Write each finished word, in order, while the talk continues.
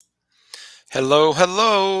Hello,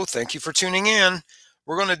 hello. Thank you for tuning in.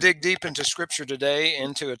 We're going to dig deep into scripture today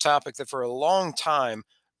into a topic that for a long time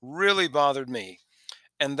really bothered me.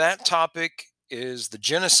 And that topic is the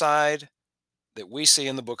genocide that we see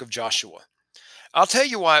in the book of Joshua. I'll tell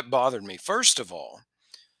you why it bothered me. First of all,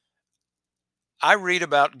 I read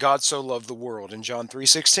about God so loved the world in John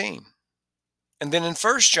 3:16. And then in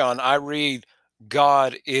First John I read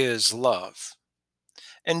God is love.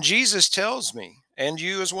 And Jesus tells me, and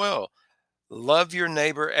you as well, love your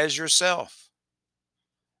neighbor as yourself.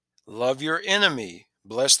 Love your enemy.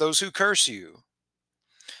 Bless those who curse you.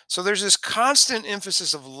 So there's this constant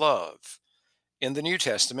emphasis of love in the New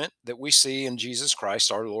Testament that we see in Jesus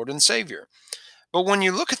Christ, our Lord and Savior. But when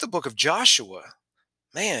you look at the book of Joshua,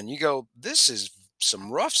 man, you go, this is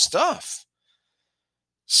some rough stuff.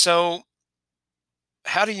 So,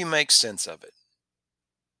 how do you make sense of it?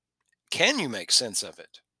 Can you make sense of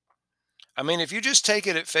it? I mean, if you just take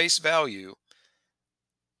it at face value,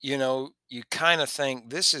 you kind of think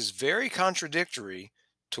this is very contradictory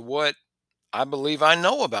to what I believe I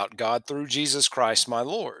know about God through Jesus Christ, my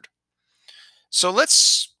Lord. So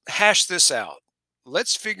let's hash this out.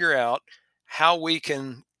 Let's figure out how we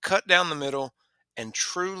can cut down the middle and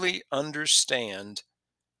truly understand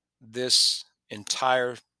this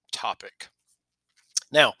entire topic.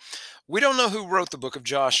 Now, we don't know who wrote the book of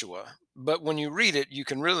Joshua, but when you read it, you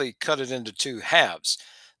can really cut it into two halves.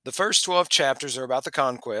 The first 12 chapters are about the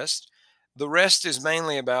conquest, the rest is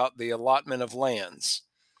mainly about the allotment of lands.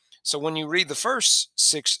 So when you read the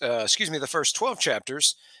the first 12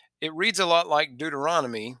 chapters, it reads a lot like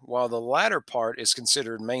Deuteronomy, while the latter part is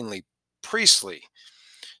considered mainly priestly.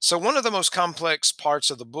 So one of the most complex parts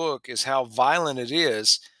of the book is how violent it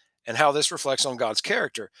is and how this reflects on God's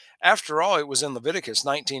character. After all, it was in Leviticus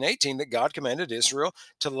 19:18 that God commanded Israel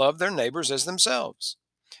to love their neighbors as themselves.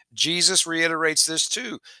 Jesus reiterates this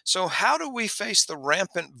too. So how do we face the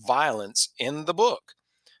rampant violence in the book?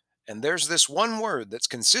 And there's this one word that's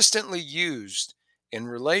consistently used in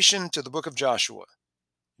relation to the book of Joshua: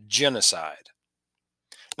 genocide.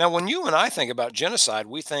 Now, when you and I think about genocide,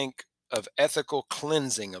 we think of ethical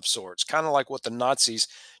cleansing of sorts, kind of like what the Nazis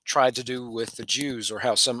tried to do with the Jews, or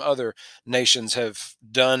how some other nations have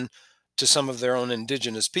done to some of their own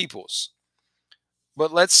indigenous peoples.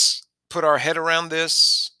 But let's put our head around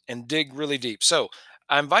this and dig really deep. So,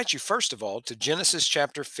 I invite you, first of all, to Genesis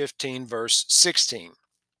chapter 15, verse 16,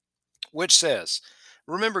 which says,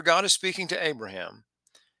 remember, God is speaking to Abraham.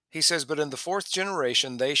 He says, but in the fourth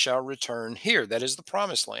generation they shall return here. That is the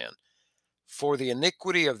promised land. For the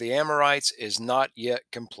iniquity of the Amorites is not yet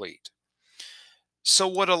complete. So,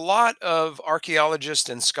 what a lot of archaeologists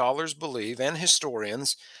and scholars believe, and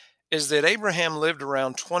historians, is that Abraham lived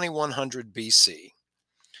around 2100 BC.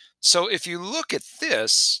 So, if you look at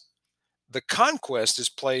this, the conquest is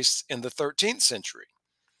placed in the 13th century.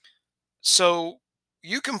 So,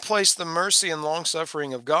 you can place the mercy and long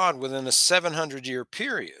suffering of God within a 700-year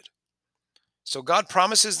period. So God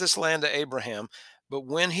promises this land to Abraham, but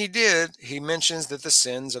when he did, he mentions that the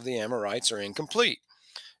sins of the Amorites are incomplete.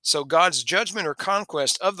 So God's judgment or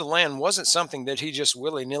conquest of the land wasn't something that he just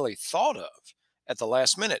willy nilly thought of at the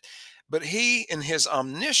last minute, but he, in his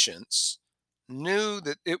omniscience, knew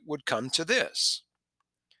that it would come to this.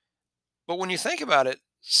 But when you think about it,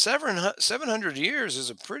 700 years is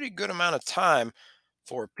a pretty good amount of time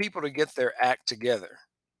for people to get their act together.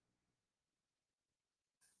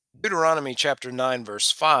 Deuteronomy chapter 9, verse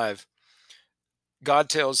 5, God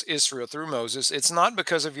tells Israel through Moses, it's not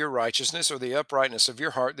because of your righteousness or the uprightness of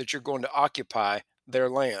your heart that you're going to occupy their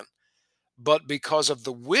land, but because of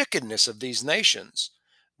the wickedness of these nations.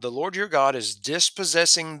 The Lord your God is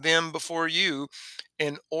dispossessing them before you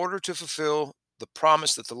in order to fulfill the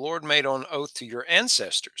promise that the Lord made on oath to your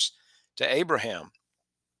ancestors, to Abraham,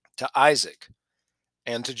 to Isaac,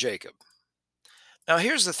 and to Jacob. Now,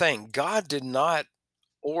 here's the thing: God did not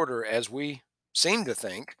order, as we seem to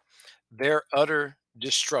think, their utter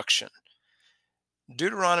destruction.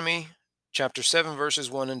 Deuteronomy chapter 7, verses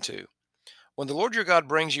 1 and 2. When the Lord your God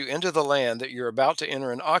brings you into the land that you're about to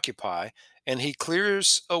enter and occupy, and he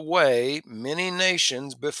clears away many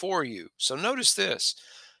nations before you. So notice this: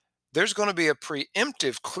 there's going to be a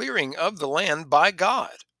preemptive clearing of the land by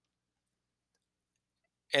God.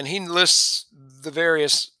 And he lists the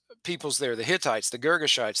various peoples there: the Hittites, the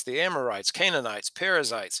Girgashites, the Amorites, Canaanites,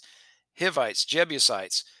 Perizzites, Hivites,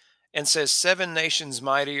 Jebusites, and says 7 nations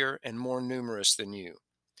mightier and more numerous than you.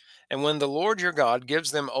 And when the Lord your God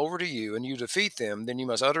gives them over to you and you defeat them, then you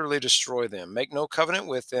must utterly destroy them. Make no covenant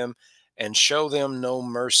with them and show them no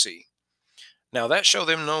mercy. Now, that show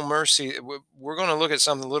them no mercy, we're going to look at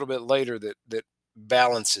something a little bit later that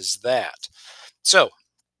balances that. So,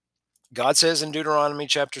 God says in Deuteronomy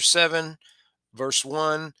chapter 7, verse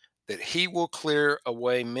 1, that he will clear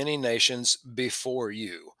away many nations before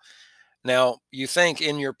you. Now, you think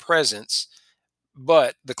in your presence,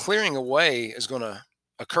 but the clearing away is going to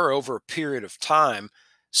occur over a period of time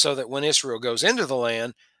so that when Israel goes into the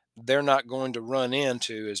land, they're not going to run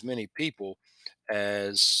into as many people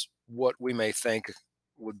as what we may think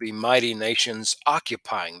would be mighty nations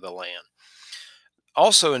occupying the land.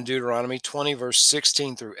 Also in Deuteronomy 20, verse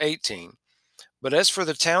 16 through 18. But as for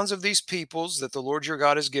the towns of these peoples that the Lord your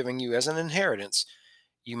God is giving you as an inheritance,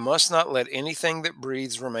 you must not let anything that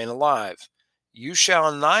breathes remain alive. You shall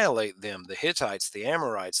annihilate them, the Hittites, the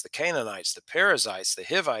Amorites, the Canaanites, the Perizzites, the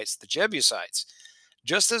Hivites, the Jebusites,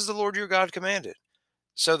 just as the Lord your God commanded,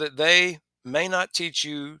 so that they may not teach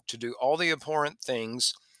you to do all the abhorrent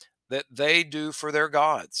things that they do for their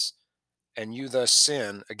gods, and you thus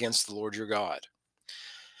sin against the Lord your God.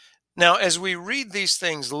 Now, as we read these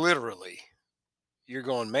things literally, you're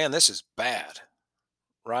going, man, this is bad,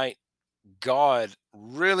 right? God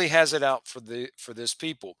really has it out for this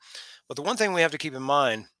people. But the one thing we have to keep in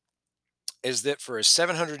mind is that for a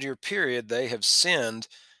 700-year period they have sinned,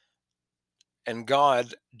 and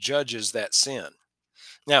God judges that sin.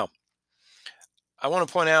 Now, I want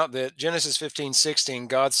to point out that Genesis 15:16,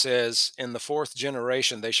 God says, in the fourth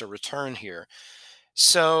generation they shall return here.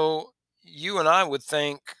 So you and I would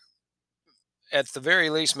think at the very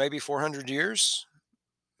least maybe 400 years.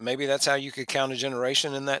 Maybe that's how you could count a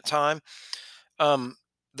generation in that time. Um,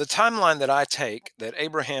 the timeline that I take, that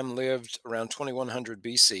Abraham lived around 2100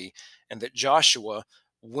 BC and that Joshua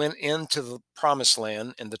went into the promised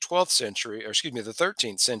land in the 12th century, or excuse me, the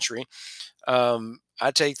 13th century,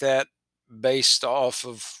 I take that based off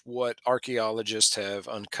of what archaeologists have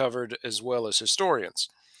uncovered as well as historians.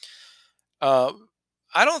 Uh,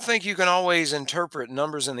 I don't think you can always interpret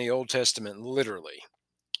numbers in the Old Testament literally.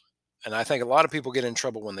 And I think a lot of people get in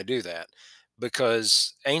trouble when they do that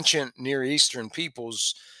because ancient Near Eastern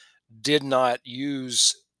peoples did not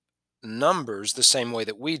use numbers the same way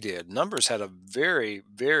that we did. Numbers had a very,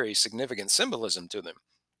 very significant symbolism to them.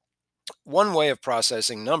 One way of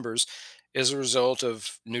processing numbers is a result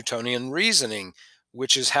of Newtonian reasoning,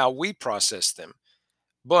 which is how we process them.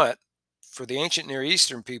 But for the ancient Near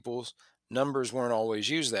Eastern peoples, numbers weren't always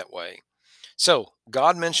used that way. So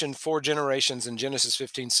God mentioned four generations in Genesis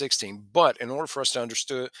 15:16, but in order for us to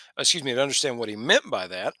understand what he meant by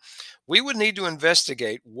that, we would need to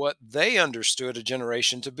investigate what they understood a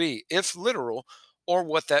generation to be, if literal, or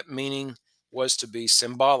what that meaning was to be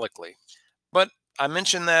symbolically. But I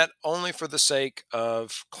mention that only for the sake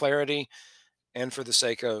of clarity and for the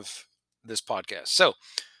sake of this podcast. So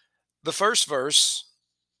the first verse,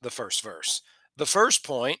 the first verse, the first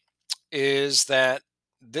point is that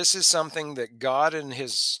this is something that God in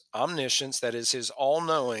his omniscience, that is his all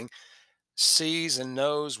knowing, sees and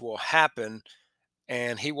knows will happen,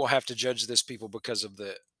 and he will have to judge this people because of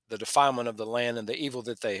the defilement of the land and the evil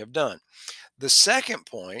that they have done. The second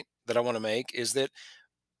point that I want to make is that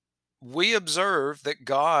we observe that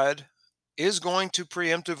God is going to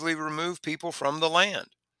preemptively remove people from the land.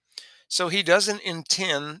 So he doesn't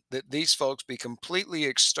intend that these folks be completely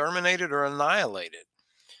exterminated or annihilated.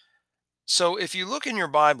 So if you look in your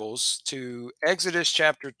Bibles to Exodus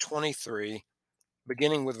chapter 23,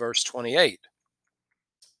 beginning with verse 28,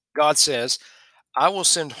 God says, I will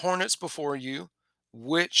send hornets before you,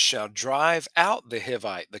 which shall drive out the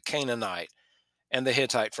Hivite, the Canaanite, and the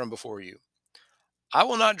Hittite from before you. I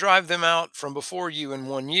will not drive them out from before you in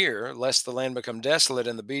 1 year, lest the land become desolate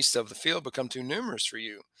and the beasts of the field become too numerous for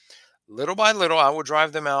you. Little by little, I will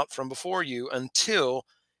drive them out from before you until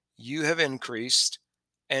you have increased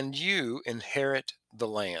and you inherit the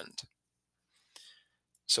land.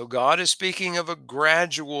 So God is speaking of a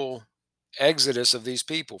gradual exodus of these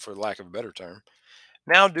people, for lack of a better term.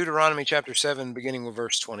 Now, Deuteronomy chapter 7, beginning with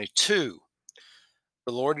verse 22.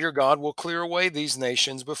 The Lord your God will clear away these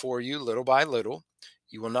nations before you little by little.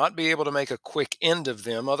 You will not be able to make a quick end of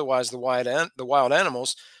them, otherwise, the wild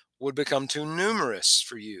animals would become too numerous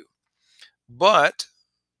for you. But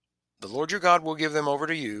the Lord your God will give them over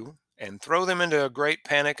to you and throw them into a great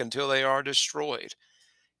panic until they are destroyed.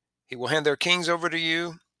 He will hand their kings over to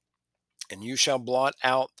you, and you shall blot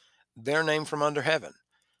out their name from under heaven.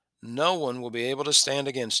 No one will be able to stand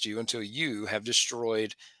against you until you have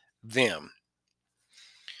destroyed them.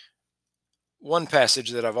 One passage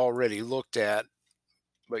that I've already looked at,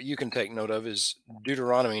 but you can take note of, is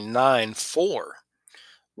Deuteronomy 9:4.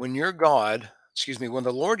 When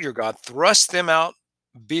the Lord your God thrusts them out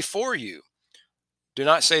before you, do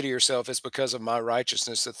not say to yourself, it's because of my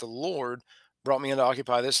righteousness that the Lord brought me in to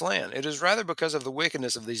occupy this land. It is rather because of the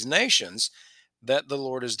wickedness of these nations that the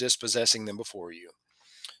Lord is dispossessing them before you.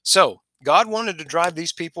 So, God wanted to drive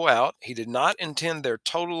these people out. He did not intend their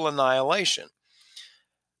total annihilation.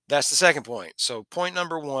 That's the second point. So, point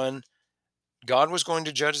number one, God was going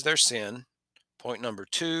to judge their sin. Point number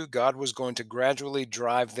two, God was going to gradually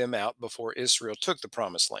drive them out before Israel took the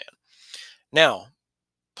promised land. Now,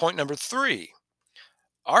 point number three,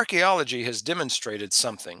 archaeology has demonstrated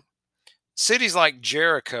something. Cities like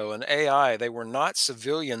Jericho and Ai, they were not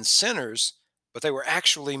civilian centers, but they were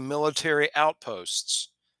actually military outposts.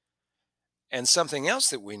 And something else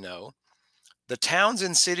that we know, the towns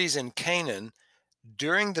and cities in Canaan,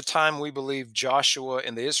 during the time we believe Joshua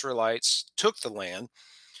and the Israelites took the land,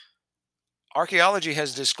 archaeology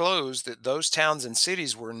has disclosed that those towns and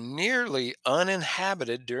cities were nearly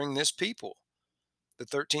uninhabited during this people, the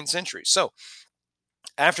 13th century. So,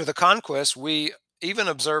 after the conquest, we even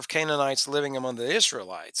observe Canaanites living among the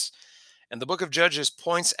Israelites. And the book of Judges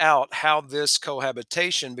points out how this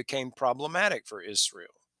cohabitation became problematic for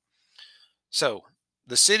Israel. So,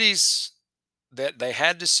 the cities that they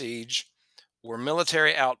had to siege were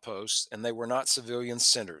military outposts and they were not civilian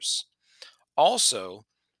centers. Also,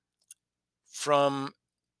 from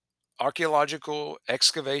archaeological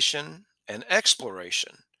excavation and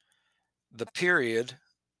exploration, the period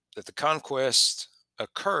that the conquest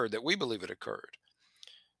occurred, that we believe it occurred,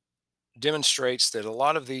 demonstrates that a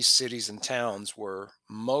lot of these cities and towns were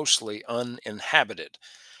mostly uninhabited.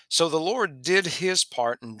 So the Lord did his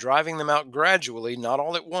part in driving them out gradually, not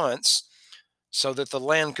all at once, so that the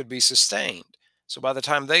land could be sustained. So by the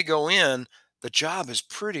time they go in, the job is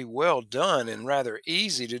pretty well done and rather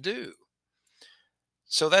easy to do.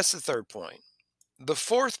 So that's the third point. The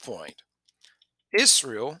fourth point,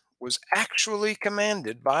 Israel was actually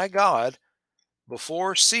commanded by God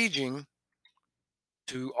before sieging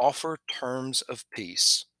to offer terms of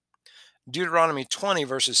peace. Deuteronomy 20,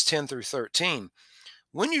 verses 10 through 13.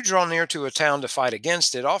 When you draw near to a town to fight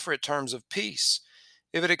against it, offer it terms of peace.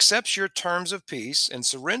 If it accepts your terms of peace and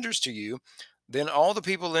surrenders to you, then all the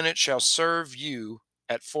people in it shall serve you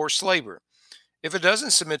at forced labor. If it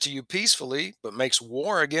doesn't submit to you peacefully, but makes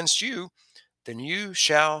war against you, then you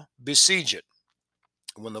shall besiege it.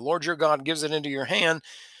 When the Lord your God gives it into your hand,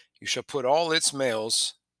 you shall put all its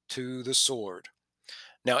males to the sword.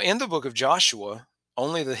 Now, in the book of Joshua,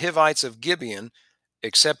 only the Hivites of Gibeon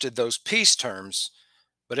accepted those peace terms,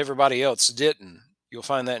 but everybody else didn't. You'll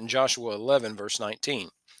find that in Joshua 11, verse 19.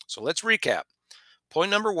 So let's recap.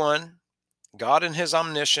 Point number one, God in his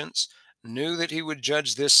omniscience knew that he would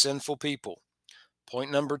judge this sinful people.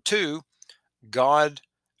 Point number two, God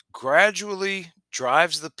gradually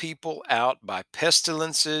drives the people out by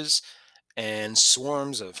pestilences and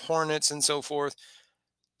swarms of hornets and so forth,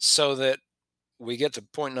 so that we get to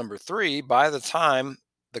point number three. By the time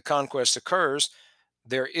the conquest occurs,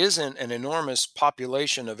 there isn't an enormous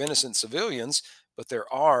population of innocent civilians, but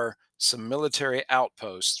there are some military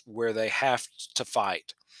outposts where they have to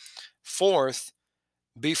fight. Fourth,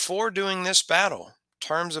 before doing this battle,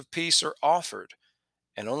 terms of peace are offered,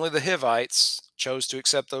 and only the Hivites chose to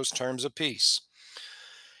accept those terms of peace.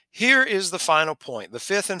 Here is the final point, the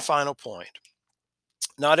fifth and final point.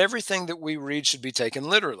 Not everything that we read should be taken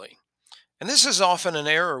literally. And this is often an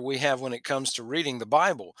error we have when it comes to reading the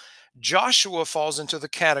Bible. Joshua falls into the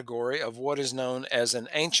category of what is known as an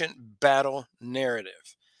ancient battle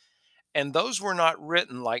narrative. And those were not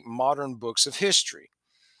written like modern books of history.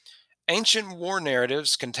 Ancient war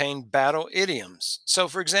narratives contain battle idioms. So,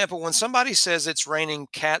 for example, when somebody says it's raining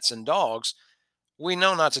cats and dogs, we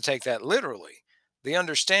know not to take that literally. The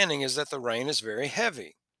understanding is that the rain is very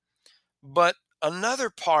heavy. But another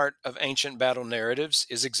part of ancient battle narratives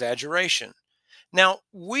is exaggeration. Now,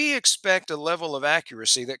 we expect a level of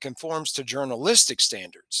accuracy that conforms to journalistic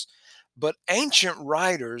standards, but ancient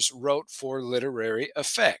writers wrote for literary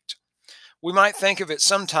effect. We might think of it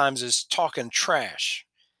sometimes as talking trash.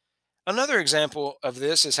 Another example of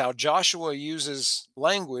this is how Joshua uses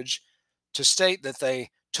language to state that they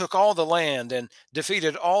took all the land and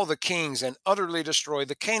defeated all the kings and utterly destroyed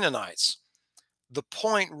the Canaanites. The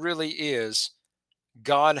point really is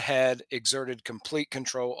God had exerted complete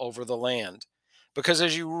control over the land. Because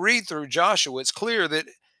as you read through Joshua, it's clear that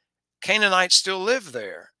Canaanites still live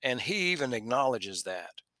there, and he even acknowledges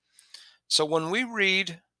that. So when we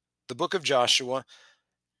read the book of Joshua,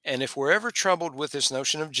 and if we're ever troubled with this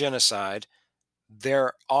notion of genocide,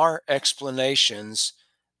 there are explanations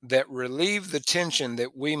that relieve the tension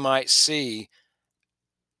that we might see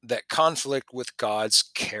that conflict with God's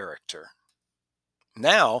character.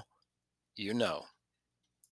 Now, you know.